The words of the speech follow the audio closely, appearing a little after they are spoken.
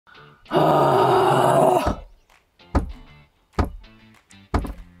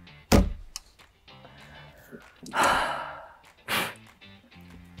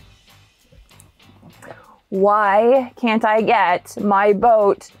Why can't I get my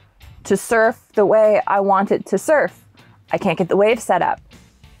boat to surf the way I want it to surf? I can't get the wave set up.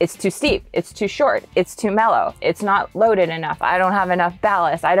 It's too steep, it's too short, it's too mellow, it's not loaded enough, I don't have enough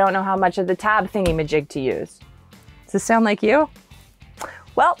ballast, I don't know how much of the tab thingy-majig to use. Does this sound like you?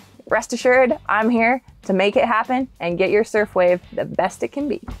 Well, rest assured, I'm here to make it happen and get your surf wave the best it can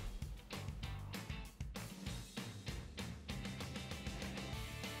be.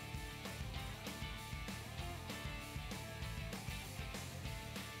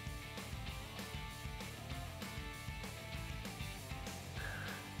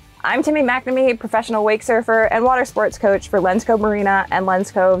 I'm Timmy McNamee, professional wake surfer and water sports coach for Lens Cove Marina and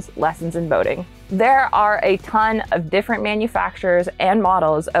Lens Cove's Lessons in Boating. There are a ton of different manufacturers and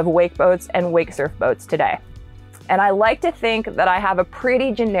models of wake boats and wake surf boats today. And I like to think that I have a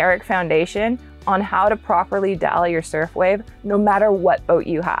pretty generic foundation on how to properly dial your surf wave, no matter what boat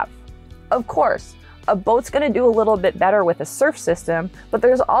you have. Of course, a boat's gonna do a little bit better with a surf system, but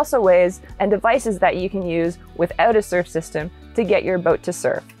there's also ways and devices that you can use without a surf system to get your boat to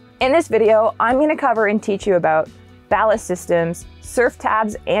surf. In this video, I'm going to cover and teach you about ballast systems, surf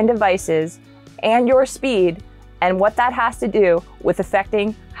tabs and devices, and your speed, and what that has to do with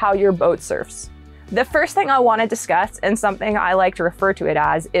affecting how your boat surfs. The first thing I want to discuss, and something I like to refer to it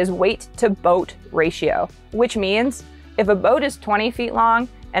as, is weight to boat ratio, which means if a boat is 20 feet long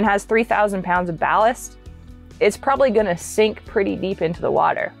and has 3,000 pounds of ballast, it's probably going to sink pretty deep into the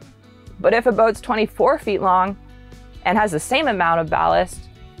water. But if a boat's 24 feet long and has the same amount of ballast,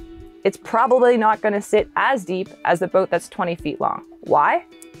 it's probably not going to sit as deep as the boat that's 20 feet long. Why?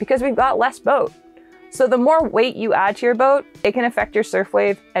 Because we've got less boat. So the more weight you add to your boat, it can affect your surf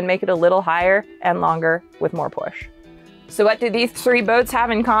wave and make it a little higher and longer with more push. So what do these three boats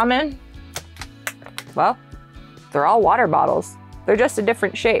have in common? Well, they're all water bottles. They're just a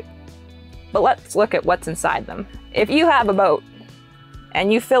different shape. But let's look at what's inside them. If you have a boat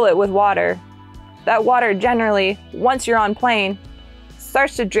and you fill it with water, that water generally, once you're on plane,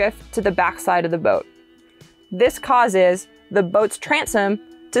 starts to drift to the backside of the boat. This causes the boat's transom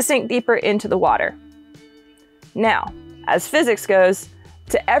to sink deeper into the water. Now, as physics goes,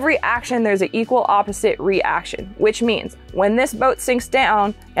 to every action there's an equal opposite reaction, which means when this boat sinks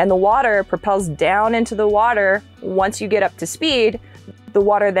down and the water propels down into the water, once you get up to speed, the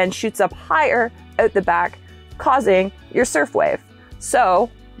water then shoots up higher out the back, causing your surf wave. So,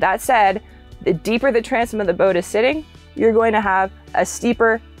 that said, the deeper the transom of the boat is sitting, you're going to have a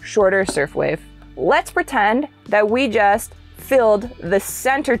steeper, shorter surf wave. Let's pretend that we just filled the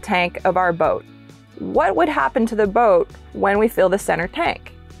center tank of our boat. What would happen to the boat when we fill the center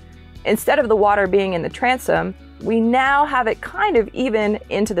tank? Instead of the water being in the transom, we now have it kind of even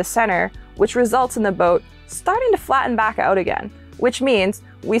into the center, which results in the boat starting to flatten back out again, which means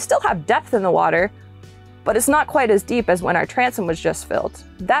we still have depth in the water, but it's not quite as deep as when our transom was just filled.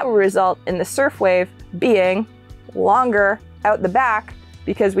 That will result in the surf wave being longer out the back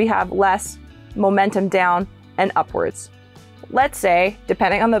because we have less momentum down and upwards. Let's say,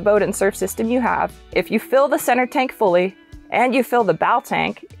 depending on the boat and surf system you have, if you fill the center tank fully and you fill the bow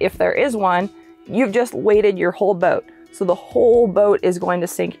tank, if there is one, you've just weighted your whole boat. So the whole boat is going to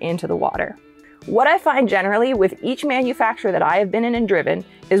sink into the water. What I find generally with each manufacturer that I have been in and driven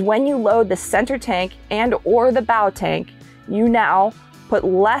is when you load the center tank and or the bow tank, you now put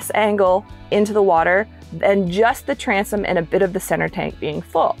less angle into the water than just the transom and a bit of the center tank being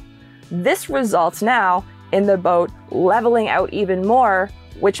full. This results now in the boat leveling out even more,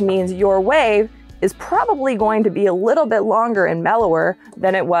 which means your wave is probably going to be a little bit longer and mellower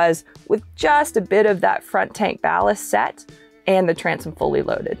than it was with just a bit of that front tank ballast set and the transom fully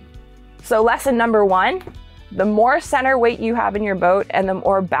loaded. So lesson number one, the more center weight you have in your boat and the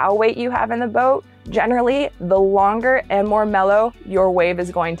more bow weight you have in the boat, generally the longer and more mellow your wave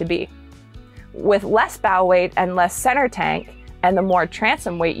is going to be. With less bow weight and less center tank and the more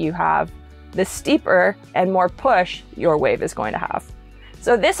transom weight you have, the steeper and more push your wave is going to have.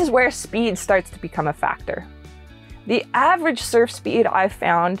 So this is where speed starts to become a factor. The average surf speed I've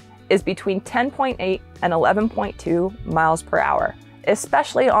found is between 10.8 and 11.2 miles per hour,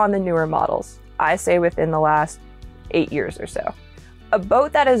 especially on the newer models. I say within the last 8 years or so. A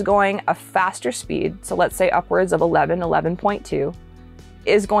boat that is going a faster speed, so let's say upwards of 11.2,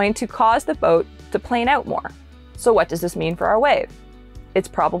 is going to cause the boat to plane out more. So what does this mean for our wave? It's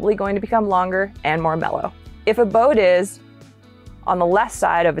probably going to become longer and more mellow. If a boat is on the left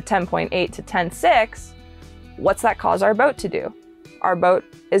side of a 10.8 to 10.6, what's that cause our boat to do? our boat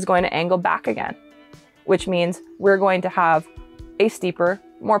is going to angle back again, which means we're going to have a steeper,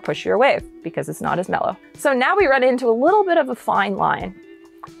 more pushier wave because it's not as mellow. So now we run into a little bit of a fine line.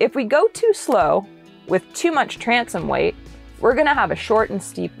 If we go too slow with too much transom weight, we're gonna have a short and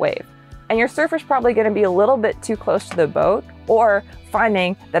steep wave. And your surfer's probably gonna be a little bit too close to the boat or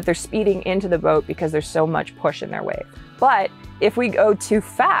finding that they're speeding into the boat because there's so much push in their wave. But if we go too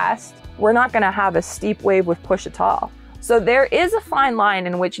fast, we're not gonna have a steep wave with push at all. So there is a fine line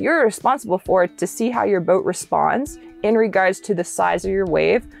in which you're responsible for to see how your boat responds in regards to the size of your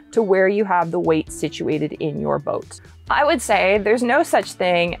wave to where you have the weight situated in your boat. I would say there's no such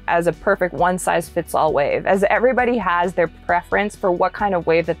thing as a perfect one-size-fits-all wave, as everybody has their preference for what kind of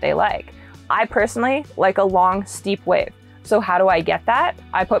wave that they like. I personally like a long, steep wave. So how do I get that?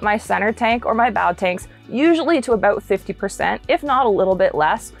 I put my center tank or my bow tanks usually to about 50%, if not a little bit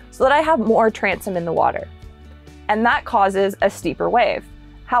less, so that I have more transom in the water. And that causes a steeper wave.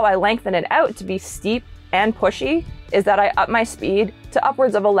 How I lengthen it out to be steep and pushy is that I up my speed to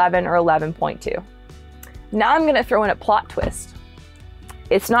upwards of 11 or 11.2. Now I'm gonna throw in a plot twist.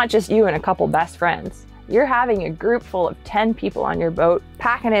 It's not just you and a couple best friends. You're having a group full of 10 people on your boat,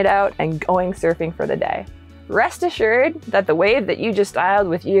 packing it out and going surfing for the day. Rest assured that the wave that you just dialed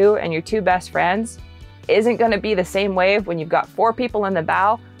with you and your 2 best friends isn't gonna be the same wave when you've got 4 people in the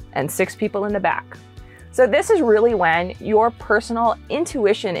bow and 6 people in the back. So this is really when your personal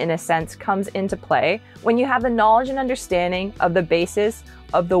intuition, in a sense, comes into play when you have the knowledge and understanding of the basis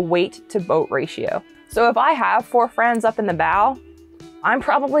of the weight to boat ratio. So if I have 4 friends up in the bow, I'm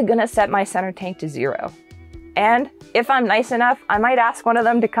probably gonna set my center tank to 0. And if I'm nice enough, I might ask one of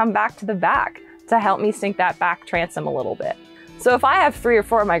them to come back to the back to help me sink that back transom a little bit. So if I have 3 or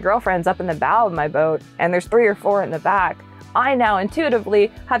 4 of my girlfriends up in the bow of my boat and there's 3 or 4 in the back, I now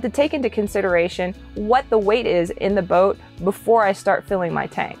intuitively have to take into consideration what the weight is in the boat before I start filling my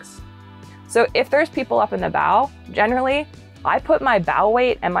tanks. So if there's people up in the bow, generally, I put my bow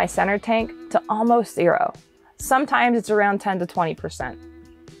weight and my center tank to almost 0. Sometimes it's around 10 to 20%.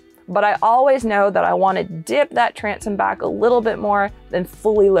 But I always know that I want to dip that transom back a little bit more than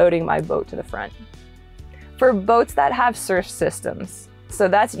fully loading my boat to the front. For boats that have surf systems, so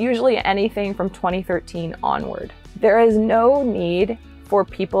that's usually anything from 2013 onward, there is no need for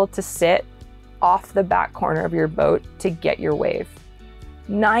people to sit off the back corner of your boat to get your wave.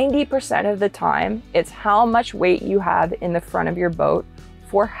 90% of the time, it's how much weight you have in the front of your boat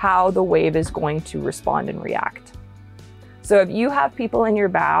for how the wave is going to respond and react. So if you have people in your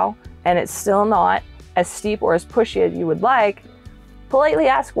bow and it's still not as steep or as pushy as you would like, politely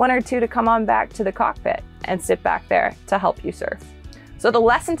ask 1 or 2 to come on back to the cockpit and sit back there to help you surf. So the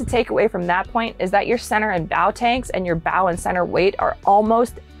lesson to take away from that point is that your center and bow tanks and your bow and center weight are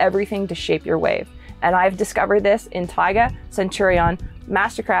almost everything to shape your wave. And I've discovered this in Taiga, Centurion,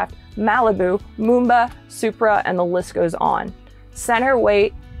 Mastercraft, Malibu, Moomba, Supra, and the list goes on. Center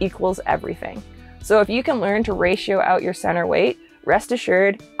weight equals everything. So if you can learn to ratio out your center weight, rest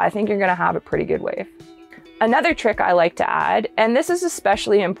assured, I think you're gonna have a pretty good wave. Another trick I like to add, and this is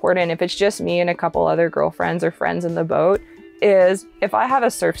especially important if it's just me and a couple other girlfriends or friends in the boat, is if I have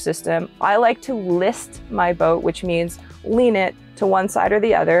a surf system, I like to list my boat, which means lean it to one side or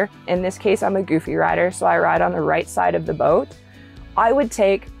the other. In this case, I'm a goofy rider, so I ride on the right side of the boat. I would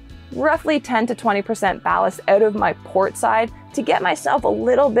take roughly 10 to 20% ballast out of my port side to get myself a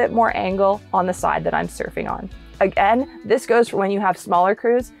little bit more angle on the side that I'm surfing on. Again, this goes for when you have smaller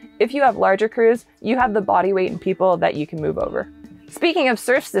crews. If you have larger crews, you have the body weight and people that you can move over. Speaking of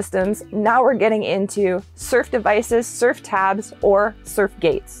surf systems, now we're getting into surf devices, surf tabs, or surf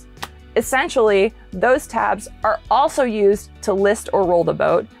gates. Essentially, those tabs are also used to list or roll the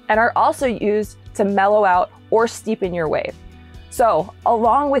boat and are also used to mellow out or steepen your wave. So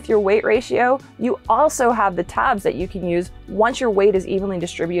along with your weight ratio, you also have the tabs that you can use once your weight is evenly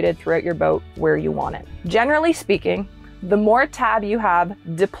distributed throughout your boat where you want it. Generally speaking, the more tab you have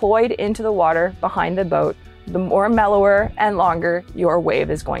deployed into the water behind the boat, the more mellower and longer your wave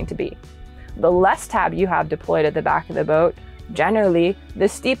is going to be. The less tab you have deployed at the back of the boat, generally, the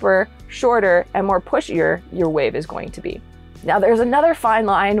steeper, shorter, and more pushier your wave is going to be. Now there's another fine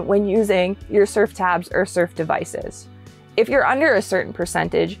line when using your surf tabs or surf devices. If you're under a certain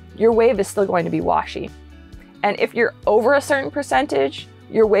percentage, your wave is still going to be washy. And if you're over a certain percentage,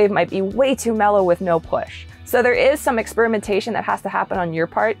 your wave might be way too mellow with no push. So there is some experimentation that has to happen on your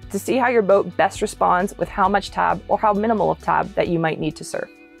part to see how your boat best responds with how much tab or how minimal of tab that you might need to surf.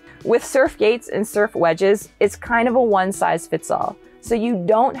 With surf gates and surf wedges, it's kind of a one size fits all. So you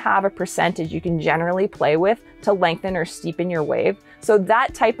don't have a percentage you can generally play with to lengthen or steepen your wave. So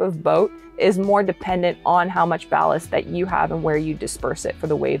that type of boat is more dependent on how much ballast that you have and where you disperse it for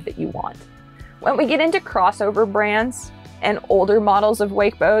the wave that you want. When we get into crossover brands and older models of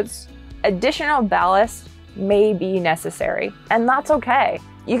wake boats, additional ballast may be necessary, and that's okay.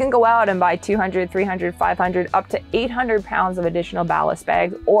 You can go out and buy 200, 300, 500, up to 800 pounds of additional ballast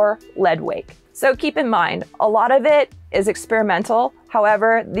bags or lead wake. So keep in mind, a lot of it is experimental.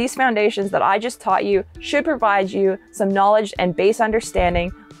 However, these foundations that I just taught you should provide you some knowledge and base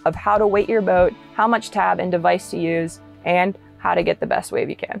understanding of how to weight your boat, how much tab and device to use, and how to get the best wave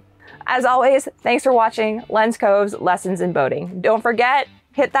you can. As always, thanks for watching Lens Cove's Lessons in Boating. Don't forget,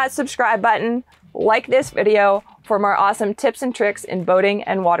 hit that subscribe button, like this video for more awesome tips and tricks in boating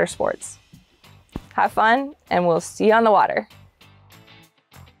and water sports. Have fun, and we'll see you on the water.